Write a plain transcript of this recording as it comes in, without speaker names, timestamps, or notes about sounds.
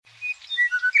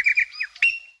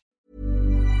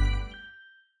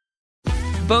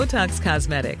Botox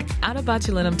Cosmetic, out of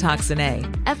botulinum toxin A,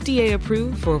 FDA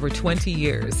approved for over 20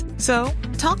 years. So,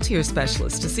 talk to your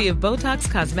specialist to see if Botox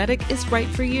Cosmetic is right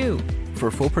for you. For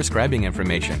full prescribing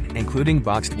information, including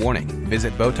boxed warning,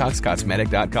 visit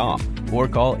BotoxCosmetic.com or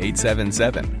call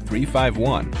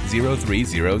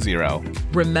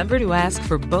 877-351-0300. Remember to ask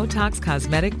for Botox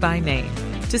Cosmetic by name.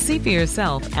 To see for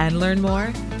yourself and learn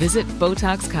more, visit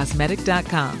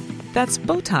BotoxCosmetic.com. That's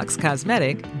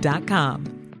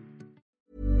BotoxCosmetic.com.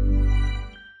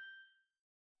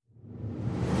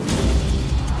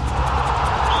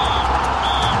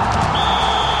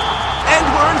 And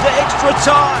we're into extra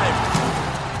time.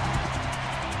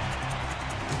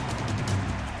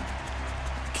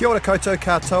 Kia ora koutou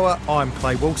katoa, I'm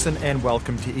Clay Wilson and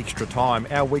welcome to Extra Time,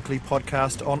 our weekly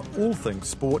podcast on all things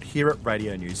sport here at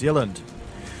Radio New Zealand.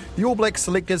 The All Blacks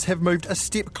selectors have moved a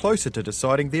step closer to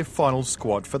deciding their final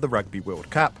squad for the Rugby World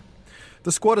Cup.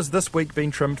 The squad has this week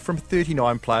been trimmed from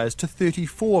 39 players to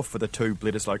 34 for the two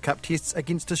Bledisloe Cup tests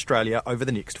against Australia over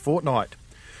the next fortnight.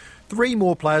 3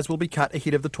 more players will be cut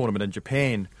ahead of the tournament in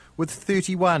Japan, with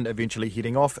 31 eventually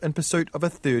heading off in pursuit of a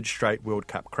third straight World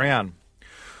Cup crown.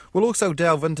 We'll also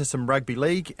delve into some rugby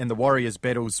league and the Warriors'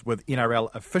 battles with NRL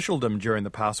officialdom during the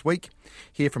past week,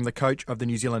 hear from the coach of the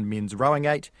New Zealand men's rowing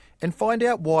 8, and find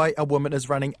out why a woman is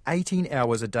running 18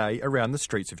 hours a day around the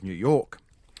streets of New York.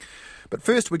 But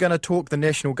first, we're going to talk the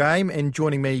national game, and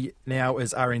joining me now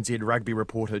is RNZ rugby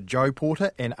reporter Joe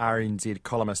Porter and RNZ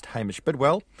columnist Hamish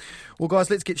Bidwell. Well, guys,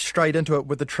 let's get straight into it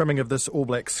with the trimming of this All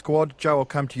Blacks squad. Joe, I'll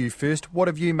come to you first. What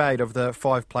have you made of the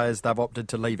 5 players they've opted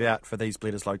to leave out for these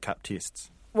Bledisloe Cup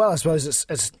tests? Well, I suppose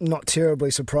it's not terribly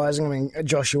surprising. I mean,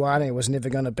 Josh Ioane was never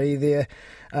going to be there.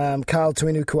 Karl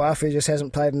Tu'inukuafe just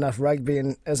hasn't played enough rugby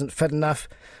and isn't fit enough,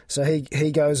 so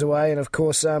he goes away. And of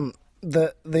course, the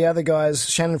other guys,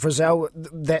 Shannon Frizzell,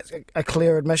 that's a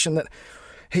clear admission that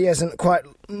he hasn't quite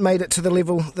made it to the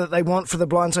level that they want for the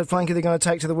blindside flanker they're going to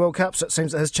take to the World Cup, so it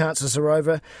seems that his chances are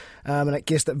over. And I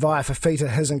guess that via Fafita,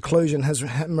 his inclusion,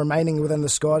 him remaining within the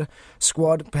squad,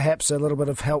 perhaps a little bit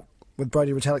of help with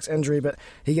Brodie Retallick's injury, but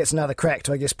he gets another crack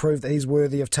to, I guess, prove that he's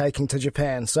worthy of taking to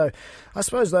Japan. So I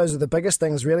suppose those are the biggest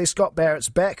things, really. Scott Barrett's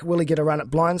back. Will he get a run at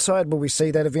blindside? Will we see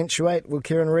that eventuate? Will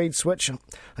Kieran Reid switch?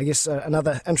 I guess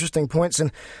another interesting points.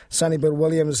 And Sonny Bill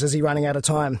Williams, is he running out of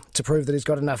time to prove that he's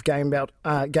got enough game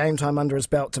time under his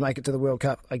belt to make it to the World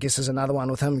Cup? I guess is another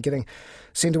one with him getting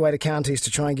sent away to counties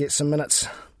to try and get some minutes.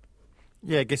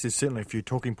 Yeah, I guess there's certainly a few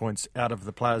talking points out of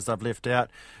the players they've left out.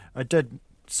 I did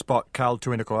spot Karl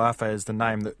Tu'inukuafe as the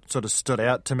name that sort of stood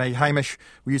out to me. Hamish,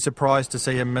 were you surprised to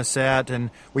see him miss out? And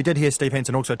we did hear Steve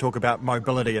Hansen also talk about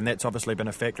mobility, and that's obviously been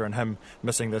a factor in him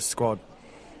missing this squad.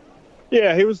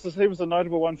 Yeah, he was a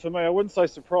notable one for me. I wouldn't say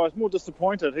surprised, more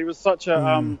disappointed. He was such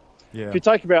a If you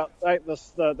take about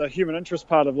the human interest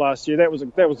part of last year, that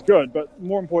was good. But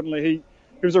more importantly, he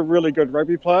was a really good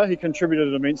rugby player. He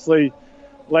contributed immensely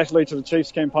latterly to the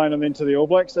Chiefs campaign and then to the All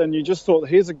Blacks, and you just thought,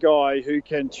 here's a guy who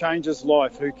can change his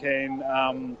life, who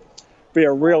can be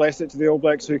a real asset to the All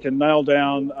Blacks, who can nail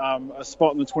down a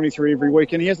spot in the 23 every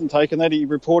week, and he hasn't taken that. He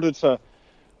reported for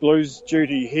Blues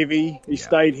duty heavy. He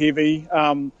stayed heavy.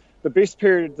 The best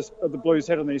period the Blues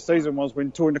had in their season was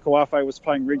when Tu'inukuafe was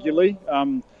playing regularly.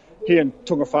 He and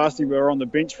Tungafasi were on the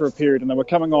bench for a period, and they were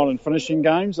coming on and finishing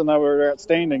games, and they were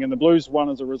outstanding, and the Blues won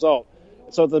as a result.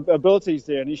 So the ability's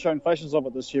there, and he's shown flashes of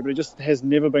it this year, but he just has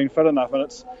never been fit enough. And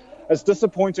it's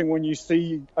disappointing when you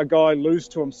see a guy lose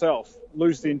to himself,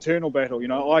 lose the internal battle. You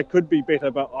know, I could be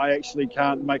better, but I actually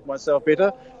can't make myself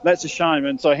better. That's a shame.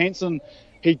 And so Hansen,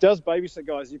 he does babysit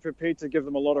guys. He's prepared to give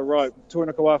them a lot of rope.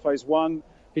 Tu'inukuafe's one.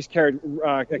 He's carried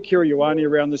Akira Ioane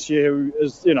around this year, who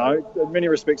is, you know, in many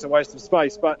respects a waste of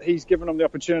space, but he's given him the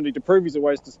opportunity to prove he's a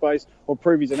waste of space or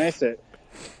prove he's an asset.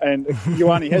 And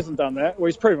Ioane hasn't done that. Well,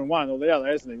 he's proven one or the other,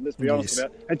 hasn't he? Let's be honest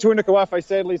about it. And Tu'inukuafe,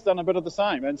 sadly, has done a bit of the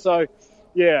same. And so,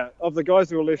 yeah, of the guys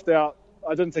who were left out,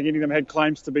 I didn't think any of them had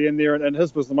claims to be in there. And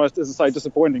his was the most, as I say,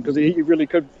 disappointing, because he really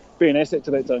could be an asset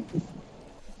to that team.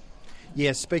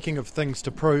 Yeah, speaking of things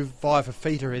to prove, Via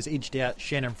Fafita has edged out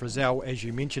Shannon Frizzell, as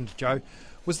you mentioned, Joe.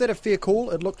 Was that a fair call?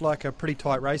 It looked like a pretty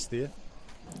tight race there.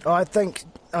 I don't think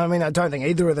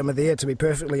either of them are there, to be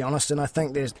perfectly honest, and I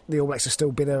think the All Blacks are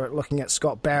still better at looking at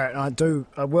Scott Barrett, and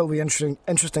I will be interesting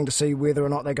to see whether or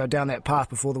not they go down that path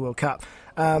before the World Cup.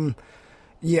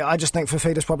 I just think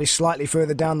Fafita's probably slightly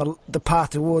further down the path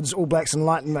towards All Blacks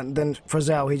enlightenment than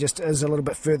Frizzell. He just is a little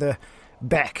bit further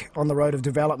back on the road of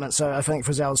development, so I think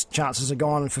Frizzell's chances are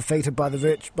gone, and Fafita, by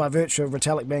virtue of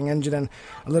Retallick being injured and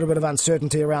a little bit of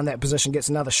uncertainty around that position, gets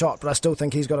another shot, but I still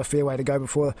think he's got a fair way to go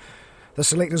before the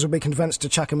selectors will be convinced to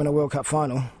chuck him in a World Cup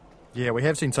final. Yeah, we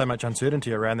have seen so much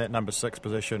uncertainty around that number 6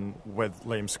 position with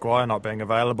Liam Squire not being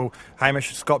available.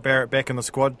 Hamish, Scott Barrett back in the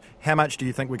squad. How much do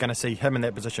you think we're going to see him in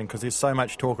that position? Because there's so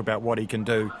much talk about what he can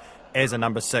do as a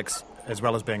number 6 as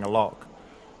well as being a lock.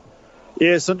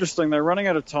 Yeah, it's interesting. They're running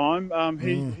out of time.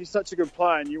 He's such a good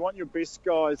player, and you want your best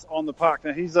guys on the park.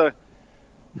 Now,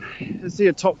 is he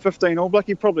a top 15 All Black?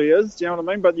 He probably is, do you know what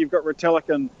I mean? But you've got Retallick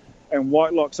and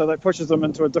Whitelock, so that pushes him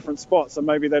into a different spot. So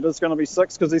maybe that is going to be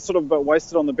 6 because he's sort of a bit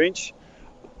wasted on the bench.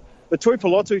 The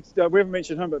Tuipulotu, we haven't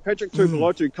mentioned him, but Patrick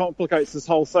Tuipulotu complicates this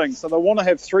whole thing. So they want to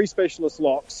have 3 specialist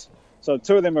locks. So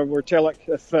 2 of them are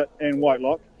Retallick, Fit, and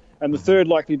Whitelock, and the third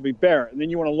likely to be Barrett. And then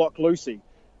you want to lock Lucy.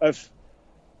 If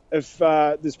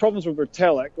there's problems with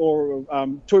Retallick or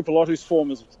Tuipulotu's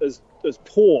form is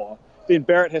poor, then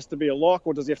Barrett has to be a lock,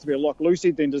 or does he have to be a lock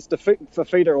Lucy? Then does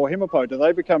Fafita or Hemipo, do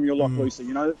they become your lock Lucy?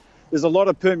 You know, there's a lot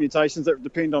of permutations that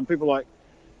depend on people like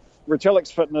Retallick's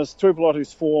fitness,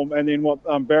 Tuipulotu's form, and then what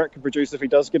Barrett can produce if he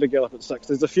does get a gallop at 6.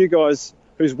 There's a few guys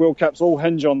whose World Cups all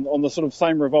hinge on the sort of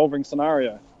same revolving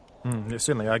scenario. It's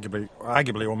certainly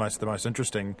arguably almost the most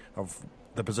interesting of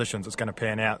the positions it's going to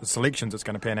pan out, the selections it's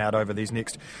going to pan out over these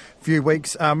next few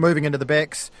weeks. Moving into the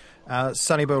backs,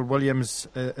 Sonny Bill Williams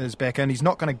is back in. He's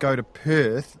not going to go to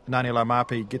Perth. Ngani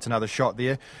Laumape gets another shot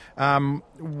there.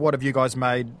 What did you guys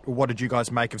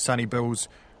make of Sonny Bill's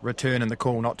return and the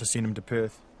call not to send him to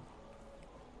Perth?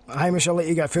 Hamish, I'll let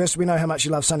you go first. We know how much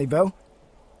you love Sonny Bill.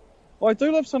 I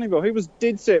do love Sonny Bill. He was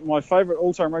dead set my favourite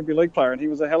all-time rugby league player, and he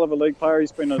was a hell of a league player.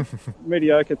 He's been a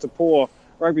mediocre to poor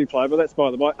rugby player, but that's by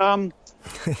the by.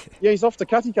 Yeah, he's off to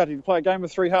Katikati to play a game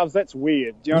of 3 halves. That's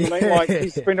weird. Do you know what I mean? Like,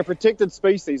 he's been a protected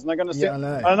species, and they're going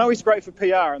to I know he's great for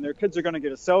PR, and their kids are going to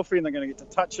get a selfie, and they're going to get to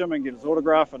touch him and get his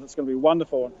autograph, and it's going to be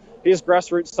wonderful. And here's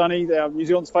grassroots Sonny, New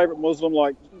Zealand's favourite Muslim,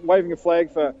 like waving a flag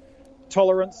for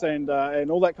tolerance and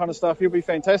all that kind of stuff. He'll be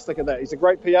fantastic at that. He's a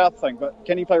great PR thing, but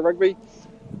can he play rugby?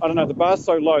 I don't know, the bar's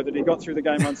so low that he got through the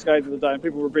game unscathed the other day, and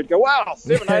people were ready to go, wow,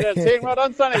 7, 8 out of 10, well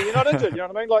done, Sonny, you're not injured, you know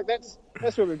what I mean? Like, that's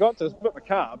where we've got to. It's a bit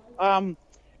macabre.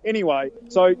 Anyway,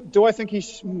 so do I think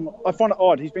I find it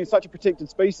odd. He's been such a protected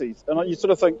species, and you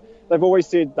sort of think they've always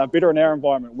said they're better in our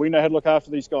environment. We know how to look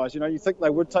after these guys. You know, you think they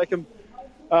would take him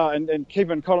and keep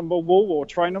him in cotton wool or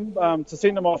train him to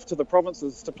send him off to the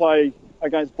provinces to play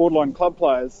against borderline club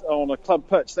players on a club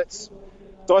pitch. That's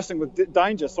dicing with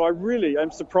danger. So I really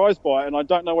am surprised by it, and I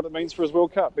don't know what it means for his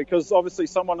World Cup, because obviously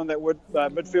someone in that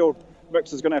midfield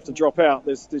mix is going to have to drop out.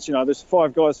 There's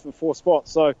 5 guys for 4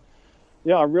 spots. So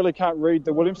yeah, I really can't read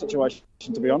the Williams situation,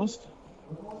 to be honest.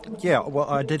 Yeah, well,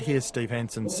 I did hear Steve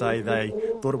Hansen say they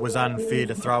thought it was unfair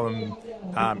to throw him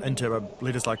into a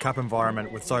Bledisloe Cup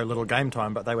environment with so little game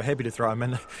time, but they were happy to throw him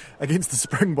in against the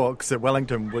Springboks at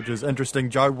Wellington, which is interesting.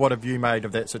 Joe, what have you made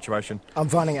of that situation? I'm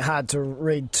finding it hard to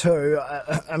read too.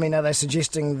 I mean, are they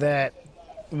suggesting that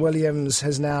Williams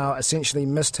has now essentially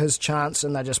missed his chance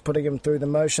and they're just putting him through the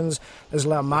motions? Is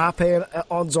Laumape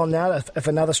odds on now? If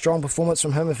another strong performance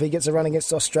from him, if he gets a run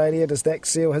against Australia, does that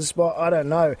seal his spot? I don't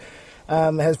know.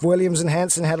 Has Williams and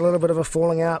Hansen had a little bit of a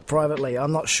falling out privately?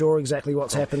 I'm not sure exactly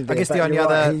what's happened there. I guess the only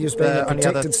other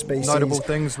notable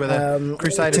things were the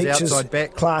Crusaders outside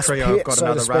back trio have got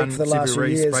another run. Sevu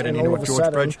Reece spreading into a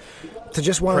George Bridge. To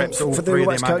just want for the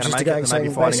West coaches to go and say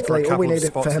basically all we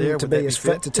needed for him to be is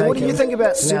fit to take him. What do you think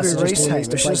about Sevu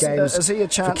Reece? Is he a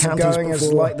chance of going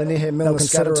as like the Nehe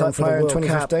Milner-Skadden type player in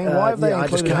 2015? Why have they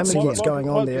included him again? What's going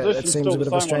on there? It seems a bit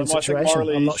of a strange situation.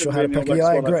 I'm not sure how to pick it. Yeah,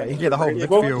 I agree. Yeah, the whole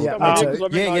midfield.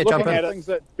 Yeah, jump in.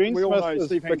 Ben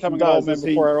Smith is becoming an old man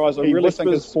before our eyes. I really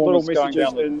think his form is going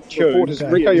down the tube.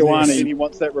 Rico Ioane, he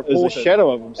wants that report, is a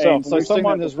shadow of himself. So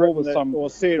someone has written some or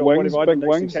said wings, big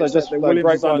wings. They just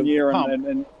great on year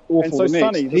and so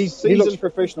Sonny, this seasoned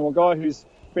professional, a guy who's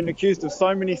been accused of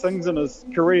so many things in his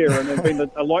career and has been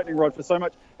a lightning rod for so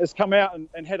much, has come out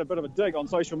and had a bit of a dig on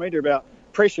social media about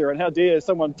pressure and how dare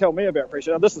someone tell me about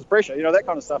pressure. Now, this is pressure, that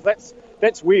kind of stuff.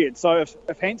 That's weird. So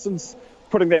if Hansen's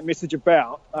putting that message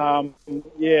about,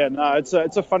 it's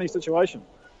a funny situation.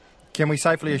 Can we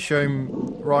safely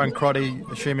assume Ryan Crotty,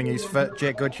 assuming he's fit,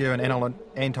 Jack Goodhue and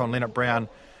Anton Leonard-Brown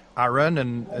are in,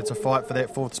 and it's a fight for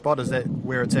that 4th spot? Is that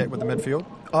where it's at with the midfield?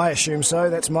 I assume so.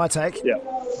 That's my take. Yeah.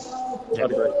 I'd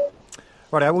agree.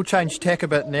 Right, I will change tack a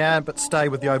bit now, but stay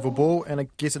with the oval ball, and I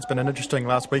guess it's been an interesting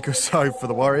last week or so for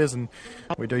the Warriors, and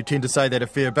we do tend to say that a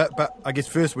fair bit, but I guess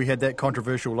first we had that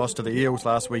controversial loss to the Eels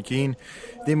last weekend.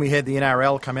 Then we had the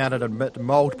NRL come out and admit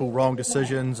multiple wrong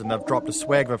decisions, and they've dropped a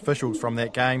swag of officials from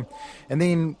that game. And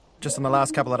then, just in the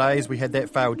last couple of days, we had that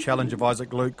failed challenge of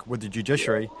Isaac Luke with the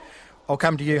judiciary. I'll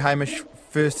come to you, Hamish,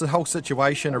 first. The whole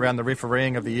situation around the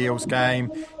refereeing of the Eels game,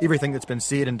 everything that's been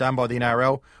said and done by the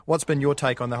NRL, what's been your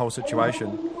take on the whole situation?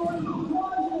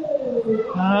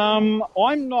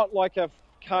 I'm not like a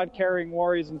card-carrying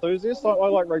Warriors enthusiast. I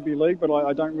like rugby league, but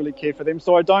I don't really care for them.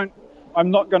 So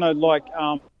I'm not going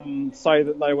to say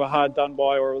that they were hard done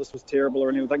by or this was terrible or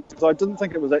anything, because I didn't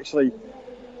think it was actually.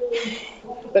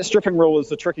 That stripping rule is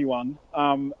the tricky one,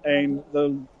 and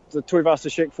the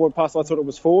Tuivasa-Sheck forward pass, I thought it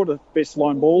was forward, a best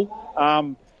line ball.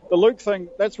 The Luke thing,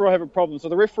 that's where I have a problem. So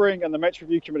the refereeing and the match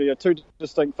review committee are two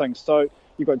distinct things. So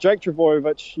you've got Jake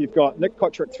Trbojevic, you've got Nick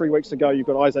Cotric 3 weeks ago, you've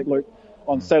got Isaac Luke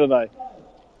on Saturday.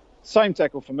 Same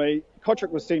tackle for me.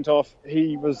 Cotric was sent off.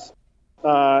 He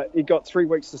got 3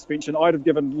 weeks suspension. I'd have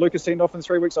given Luke a send-off in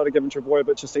 3 weeks. I'd have given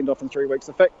Trbojevic a send-off in 3 weeks.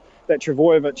 The fact that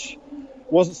Trbojevic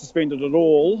wasn't suspended at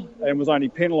all and was only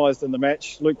penalised in the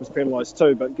match, Luke was penalised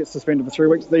too, but gets suspended for 3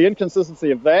 weeks. The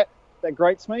inconsistency of that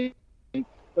grates me.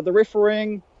 But the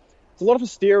refereeing, there's a lot of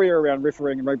hysteria around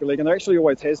refereeing in rugby league, and there actually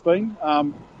always has been.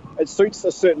 It suits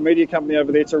a certain media company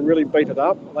over there to really beat it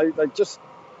up.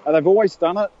 They've always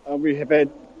done it. We have had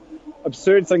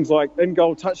absurd things like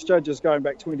in-goal touch judges going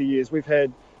back 20 years. We've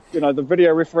had, the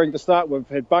video refereeing to start with,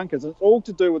 had bunkers. It's all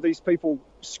to do with these people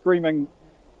screaming,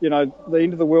 the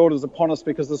end of the world is upon us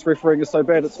because this refereeing is so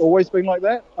bad. It's always been like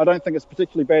that. I don't think it's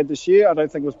particularly bad this year. I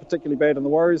don't think it was particularly bad in the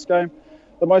Warriors game.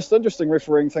 The most interesting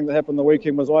refereeing thing that happened the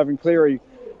weekend was Ivan Cleary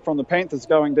from the Panthers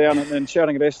going down and then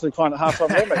shouting at Ashley Klein at half-time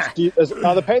that match.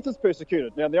 Are the Panthers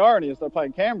persecuted? Now, the irony is they're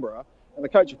playing Canberra, and the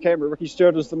coach of Canberra, Ricky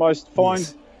Stewart, is the most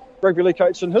fined rugby league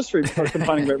coach in history for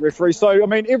complaining about referees. So,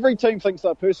 every team thinks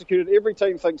they're persecuted. Every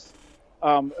team thinks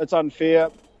it's unfair.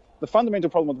 The fundamental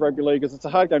problem with rugby league is it's a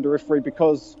hard game to referee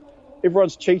because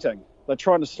everyone's cheating. They're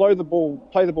trying to slow the ball,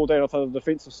 play the ball down if they're the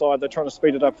defensive side. They're trying to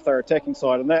speed it up if they're attacking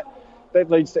side. And that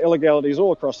leads to illegalities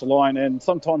all across the line. And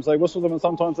sometimes they whistle them and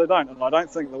sometimes they don't. And I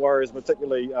don't think the Warriors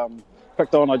particularly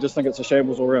picked on. I just think it's a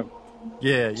shambles all around.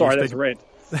 Yeah. Sorry, that's a rant.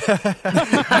 I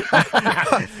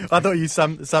thought you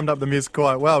summed up the mess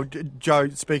quite well. Joe,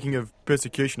 speaking of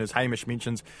persecution, as Hamish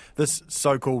mentions, this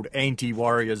so-called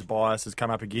anti-Warriors bias has come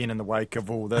up again in the wake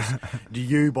of all this. Do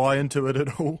you buy into it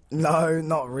at all? No,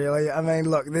 not really.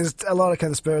 Look, there's a lot of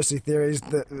conspiracy theories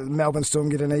that Melbourne Storm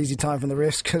get an easy time from the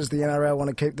refs because the NRL want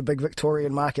to keep the big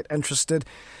Victorian market interested.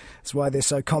 That's why they're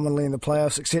so commonly in the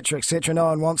playoffs, etc., etc. No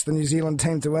one wants the New Zealand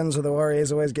team to win, so the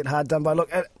Warriors always get hard done by.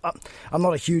 Look, I'm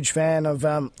not a huge fan of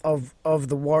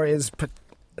the Warriors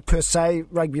per se.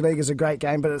 Rugby league is a great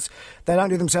game, but they don't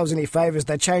do themselves any favours.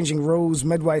 They're changing rules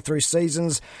midway through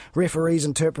seasons. Referees'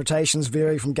 interpretations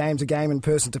vary from game to game and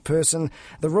person to person.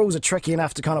 The rules are tricky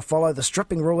enough to kind of follow. The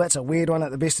stripping rule, that's a weird one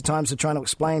at the best of times. They're trying to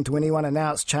explain to anyone, and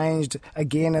now it's changed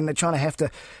again, and they're trying to have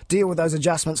to deal with those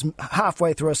adjustments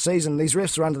halfway through a season. These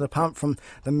refs are under the pump from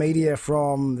the media,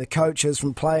 from the coaches,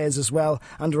 from players as well,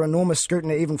 under enormous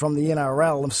scrutiny even from the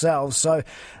NRL themselves. So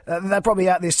they're probably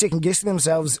out there second-guessing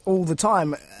themselves all the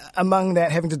time, among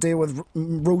that having to deal with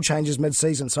rule changes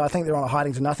mid-season. So I think they're on a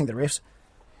hiding to nothing, the refs.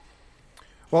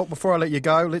 Well, before I let you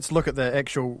go, let's look at the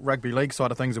actual rugby league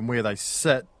side of things and where they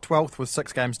sit. 12th with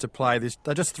 6 games to play.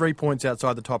 They're just 3 points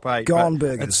outside the top 8. Gone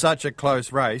burgers. It's such a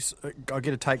close race. I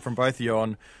get a take from both of you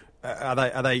on,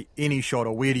 are they any shot,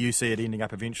 or where do you see it ending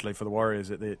up eventually for the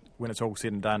Warriors when it's all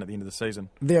said and done at the end of the season?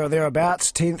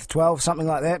 Thereabouts, 10th, 12th, something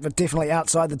like that, but definitely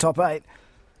outside the top 8.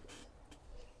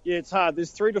 Yeah, it's hard.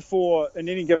 There's 3 to 4 in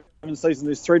any given season.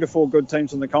 There's 3 to 4 good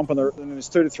teams in the comp, and there's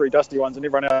 2 to 3 dusty ones, and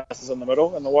everyone else is in the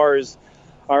middle. And the Warriors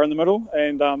are in the middle,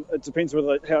 and it depends how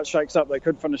it shakes up. They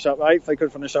could finish up 8th, they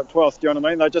could finish up 12th. Do you know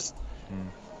what I mean?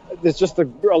 There's just a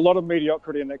lot of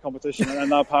mediocrity in that competition,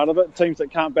 and they're part of it. Teams that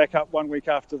can't back up 1 week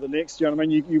after the next. Do you know what I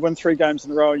mean? You win 3 games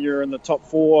in a row, and you're in the top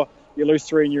 4. You lose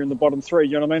 3, and you're in the bottom 3.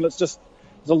 You know what I mean? There's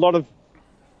a lot of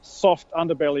soft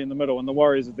underbelly in the middle, and the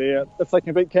Warriors are there. If they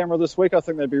can beat Canberra this week, I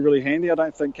think they'd be really handy. I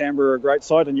don't think Canberra are a great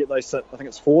side, and yet they sit, I think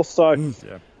it's 4th. So,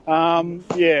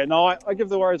 I give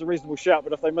the Warriors a reasonable shout,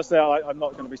 but if they miss out, I'm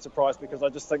not going to be surprised, because I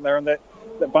just think they're in that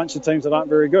bunch of teams that aren't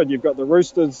very good. You've got the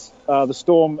Roosters, the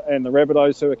Storm, and the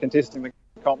Rabbitohs who are contesting the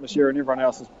comp this year, and everyone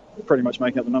else is pretty much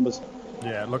making up the numbers.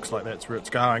 Yeah, it looks like that's where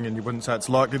it's going, and you wouldn't say it's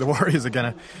likely the Warriors are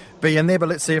going to be in there, but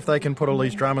let's see if they can put all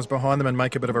these dramas behind them and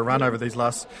make a bit of a run over these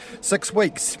last 6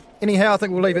 weeks. Anyhow, I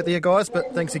think we'll leave it there, guys,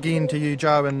 but thanks again to you,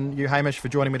 Joe, and you, Hamish, for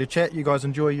joining me to chat. You guys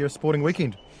enjoy your sporting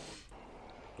weekend.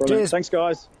 Brilliant. Cheers. Thanks,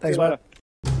 guys. Thanks, mate.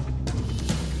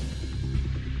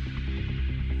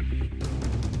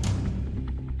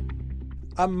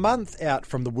 A month out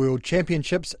from the World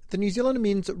Championships, the New Zealand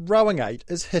men's rowing 8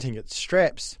 is hitting its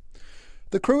straps.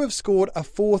 The crew have scored a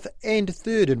 4th and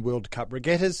 3rd in World Cup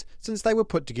regattas since they were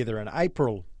put together in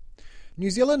April. New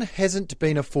Zealand hasn't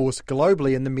been a force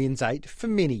globally in the men's 8 for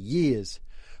many years,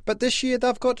 but this year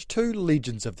they've got 2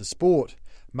 legends of the sport,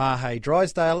 Mahe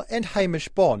Drysdale and Hamish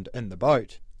Bond, in the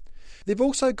boat. They've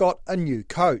also got a new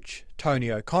coach,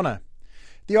 Tony O'Connor.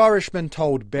 The Irishman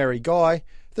told Barry Guy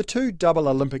the two double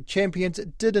Olympic champions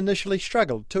did initially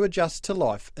struggle to adjust to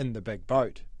life in the big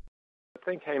boat. I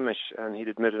think Hamish, and he'd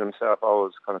admitted himself,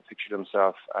 always kind of pictured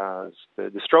himself as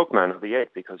the stroke man of the eight,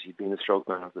 because he'd been the stroke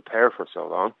man of the pair for so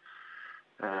long.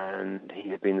 And he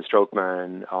had been the stroke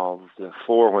man of the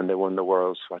four when they won the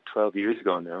Worlds, 12 years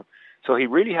ago now. So he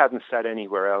really hadn't sat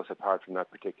anywhere else apart from that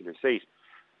particular seat.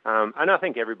 And I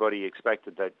think everybody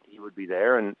expected that he would be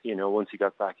there, and, once he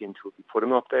got back into it, we put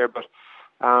him up there. But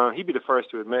he'd be the first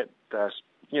to admit that,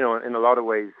 in a lot of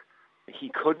ways, he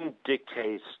couldn't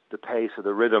dictate the pace or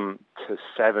the rhythm to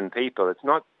seven people. It's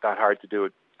not that hard to do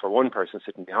it for one person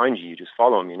sitting behind you. You just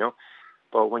follow him,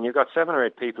 But when you've got 7 or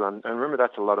 8 people, and remember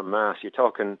that's a lot of mass, you're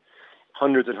talking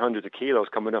hundreds and hundreds of kilos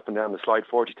coming up and down the slide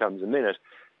 40 times a minute,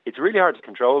 it's really hard to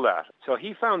control that. So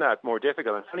he found that more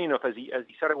difficult. And funny enough, as he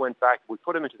sort of went back, we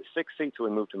put him into the 6th seat, so we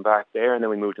moved him back there, and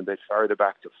then we moved him a bit further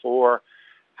back to 4.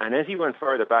 And as he went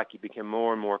further back, he became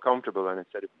more and more comfortable, and it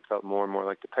felt more and more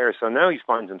like the pair. So now he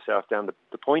finds himself down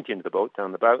the pointy end of the boat,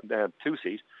 down the 2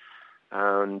 seat,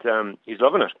 and he's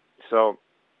loving it. So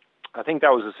I think that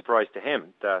was a surprise to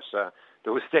him, that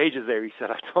there were stages there he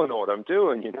said, I don't know what I'm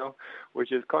doing,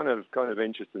 which is kind of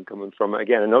interesting coming from,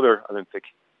 again, another Olympic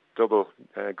double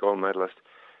gold medalist.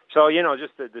 So,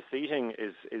 just the seating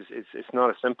is it's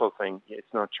not a simple thing.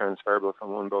 It's not transferable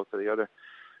from one boat to the other.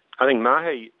 I think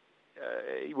Mahe,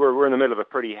 we're in the middle of a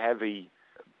pretty heavy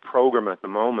program at the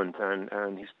moment, and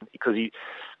because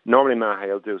normally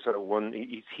Mahe will do sort of one.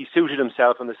 He suited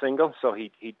himself on the single, so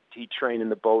he train in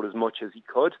the boat as much as he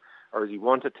could, or as he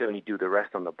wanted to, and he'd do the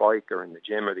rest on the bike or in the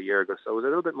gym or the ergo. So it was a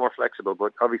little bit more flexible,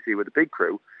 but obviously with a big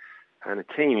crew and a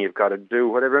team, you've got to do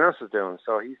what everyone else is doing.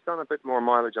 So he's done a bit more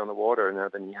mileage on the water now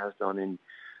than he has done in,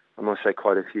 I must say,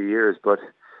 quite a few years. But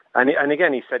and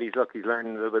again, he said he's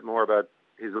learning a little bit more about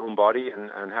his own body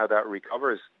and how that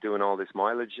recovers doing all this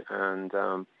mileage. And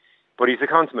but he's a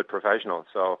consummate professional,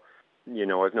 so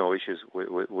I've no issues with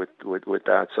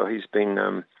that. So he's been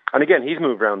and again, he's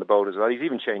moved around the boat as well. He's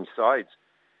even changed sides.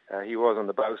 He was on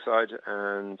the bow side,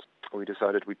 and we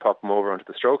decided we'd pop him over onto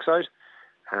the stroke side,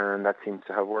 and that seems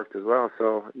to have worked as well.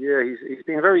 So yeah, he's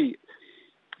been very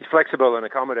flexible and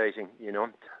accommodating.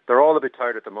 They're all a bit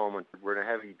tired at the moment. We're in a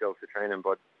heavy dose of training,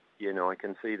 but I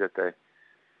can see that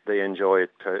they enjoy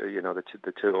it.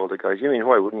 The two older guys.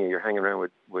 Why wouldn't you? You're hanging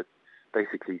around with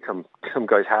basically some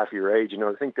guys half your age.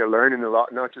 I think they're learning a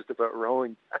lot, not just about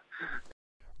rowing.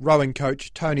 Rowing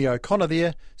coach Tony O'Connor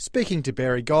there, speaking to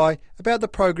Barry Guy about the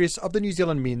progress of the New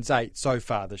Zealand men's 8 so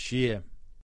far this year.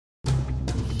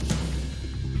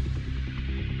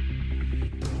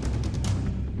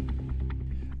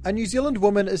 A New Zealand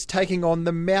woman is taking on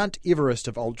the Mount Everest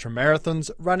of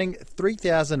ultramarathons, running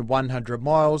 3,100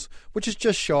 miles, which is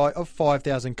just shy of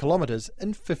 5,000 kilometres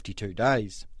in 52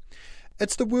 days.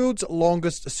 It's the world's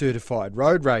longest certified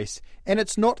road race, and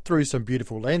it's not through some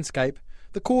beautiful landscape.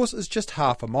 The course is just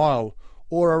half a mile,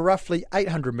 or a roughly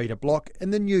 800-metre block in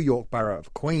the New York borough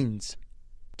of Queens.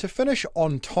 To finish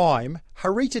on time,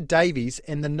 Harita Davies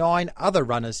and the 9 other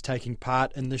runners taking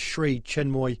part in the Sri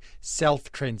Chinmoy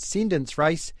Self-Transcendence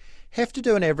race have to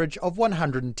do an average of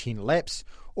 110 laps,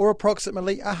 or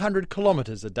approximately 100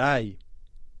 kilometres a day.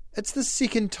 It's the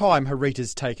second time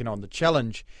Harita's taken on the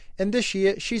challenge, and this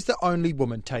year she's the only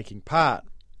woman taking part.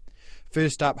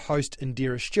 First up, host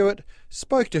Indira Stewart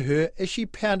spoke to her as she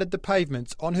pounded the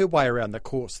pavements on her way around the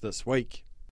course this week.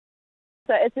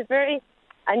 So it's a very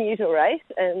unusual race,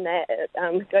 and that it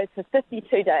goes for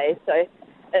 52 days, so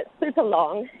it's super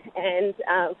long, and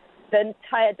the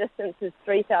entire distance is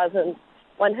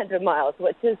 3,100 miles,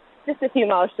 which is just a few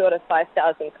miles short of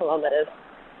 5,000 kilometres.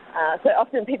 So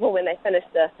often people, when they finish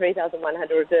the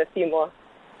 3,100, will do a few more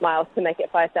miles to make it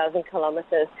 5,000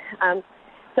 kilometres.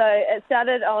 So it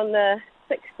started on the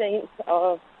 16th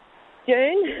of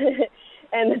June,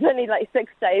 and there's only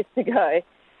 6 days to go.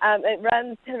 It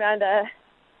runs around a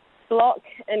block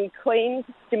in Queens,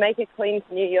 Jamaica, Queens,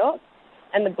 New York,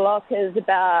 and the block is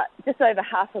about just over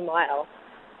half a mile.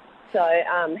 So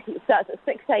it starts at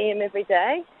 6 a.m. every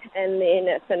day, and then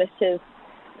it finishes,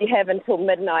 you have until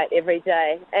midnight every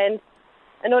day. And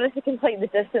in order to complete the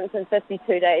distance in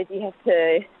 52 days, you have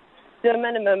to do a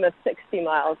minimum of 60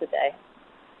 miles a day.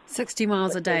 60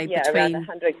 miles a day, between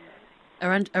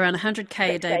around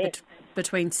 100k a day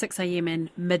between 6 a.m. and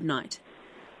midnight.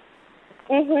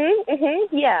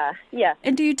 Yeah.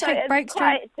 And do you take breaks?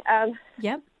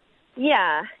 Yeah.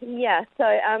 So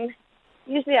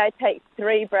usually I take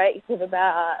 3 breaks of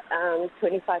about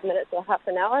 25 minutes or half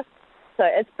an hour. So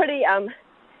it's pretty.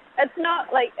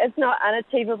 it's not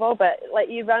unachievable, but like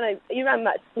you run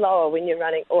much slower when you're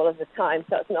running all of the time.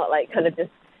 So it's not like kind of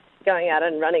just going out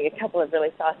and running a couple of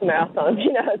really fast marathons.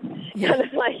 It's kind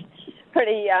of like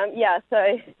pretty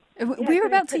So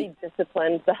whereabouts pretty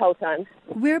disciplined the whole time.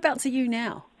 Whereabouts are you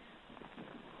now?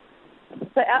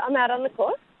 So I'm out on the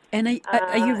course. And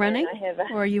are you running,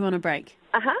 or are you on a break?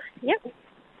 Yep.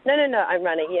 No, I'm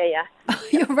running. Yeah. Oh,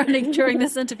 you're running during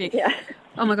this interview. Yeah.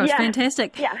 Oh my gosh, yeah.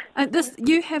 Fantastic. Yeah.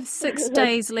 You have 6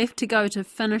 days left to go to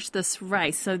finish this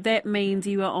race, so that means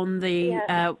you are on the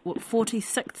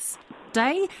 46th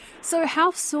day. So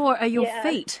how sore are your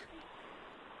feet?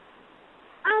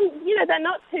 They're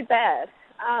not too bad.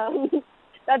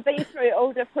 They've been through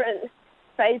all different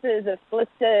phases of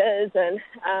blisters and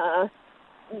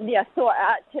sore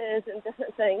arches and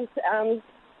different things.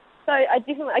 So I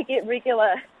get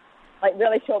regular, like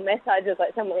really short massages.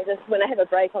 Like when I have a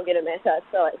break, I'll get a massage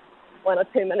for like 1 or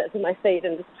 2 minutes of my feet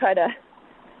and just try to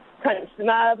crunch them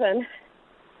up and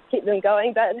keep them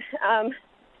going. But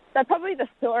they're probably the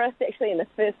sorest actually in the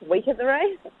first week of the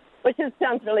race, which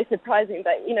sounds really surprising.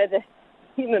 But the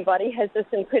human body has this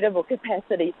incredible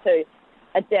capacity to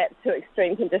adapt to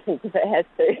extreme conditions if it has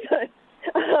to.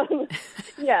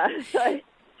 So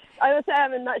I would say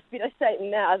I'm in much better shape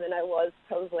now than I was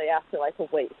probably after like a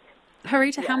week.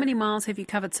 Harita, how many miles have you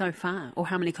covered so far, or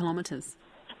how many kilometres?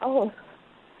 I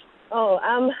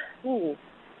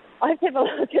have to have a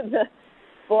look at the.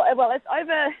 Well, it's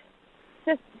over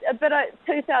just a bit of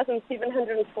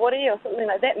 2,740 or something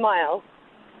like that miles.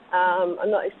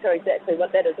 I'm not sure exactly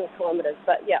what that is in kilometres,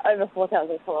 but over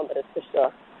 4,000 kilometres for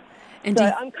sure. And so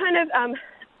I'm kind of.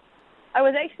 I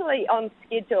was actually on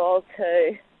schedule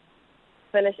to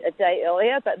finish a day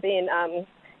earlier, but then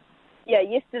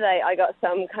yesterday I got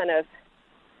some kind of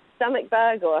stomach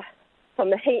bug or from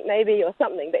the heat maybe or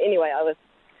something. But anyway, I was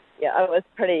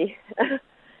pretty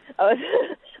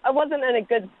I wasn't in a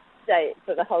good state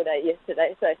for the whole day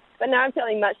yesterday. So but now I'm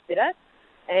feeling much better,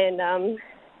 and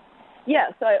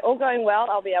so all going well,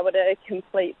 I'll be able to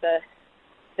complete the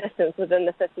distance within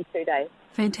the 52 days.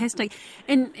 Fantastic.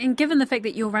 And given the fact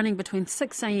that you're running between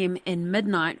 6 a.m. and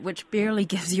midnight, which barely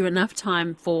gives you enough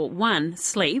time for, 1,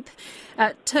 sleep,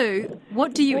 2,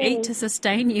 what do you eat to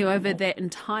sustain you over that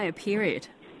entire period?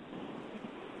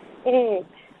 So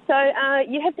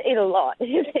you have to eat a lot.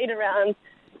 You have to eat around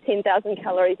 10,000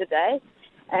 calories a day.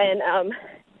 And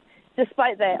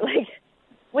despite that,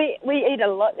 we eat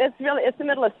a lot. It's the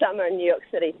middle of summer in New York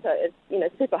City, so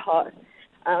it's super hot.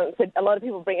 So a lot of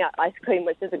people bring out ice cream,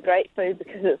 which is a great food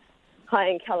because it's high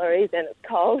in calories and it's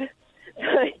cold.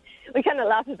 So we kind of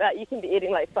laugh about you can be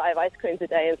eating like 5 ice creams a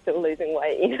day and still losing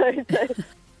weight, So.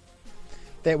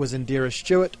 That was Indira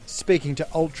Stewart speaking to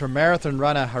ultra-marathon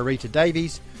runner Harita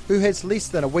Davies, who has less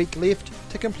than a week left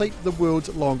to complete the world's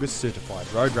longest certified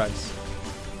road race.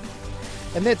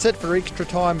 And that's it for Extra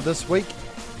Time this week.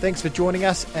 Thanks for joining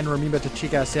us, and remember to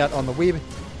check us out on the web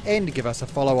and give us a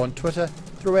follow on Twitter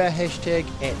through our hashtag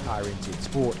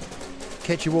 @RNZSport.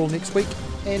 Catch you all next week,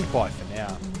 and bye for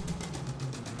now.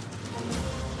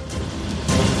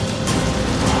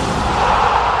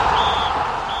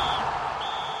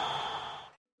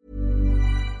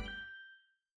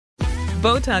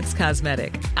 Botox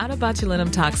Cosmetic, out of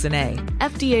botulinum toxin A,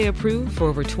 FDA approved for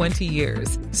over 20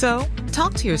 years. So,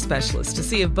 talk to your specialist to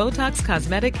see if Botox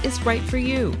Cosmetic is right for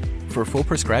you. For full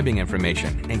prescribing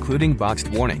information, including boxed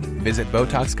warning, visit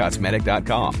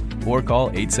BotoxCosmetic.com or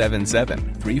call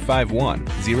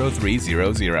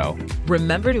 877-351-0300.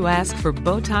 Remember to ask for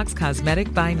Botox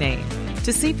Cosmetic by name.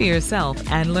 To see for yourself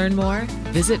and learn more,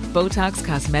 visit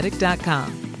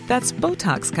BotoxCosmetic.com. That's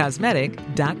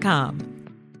BotoxCosmetic.com.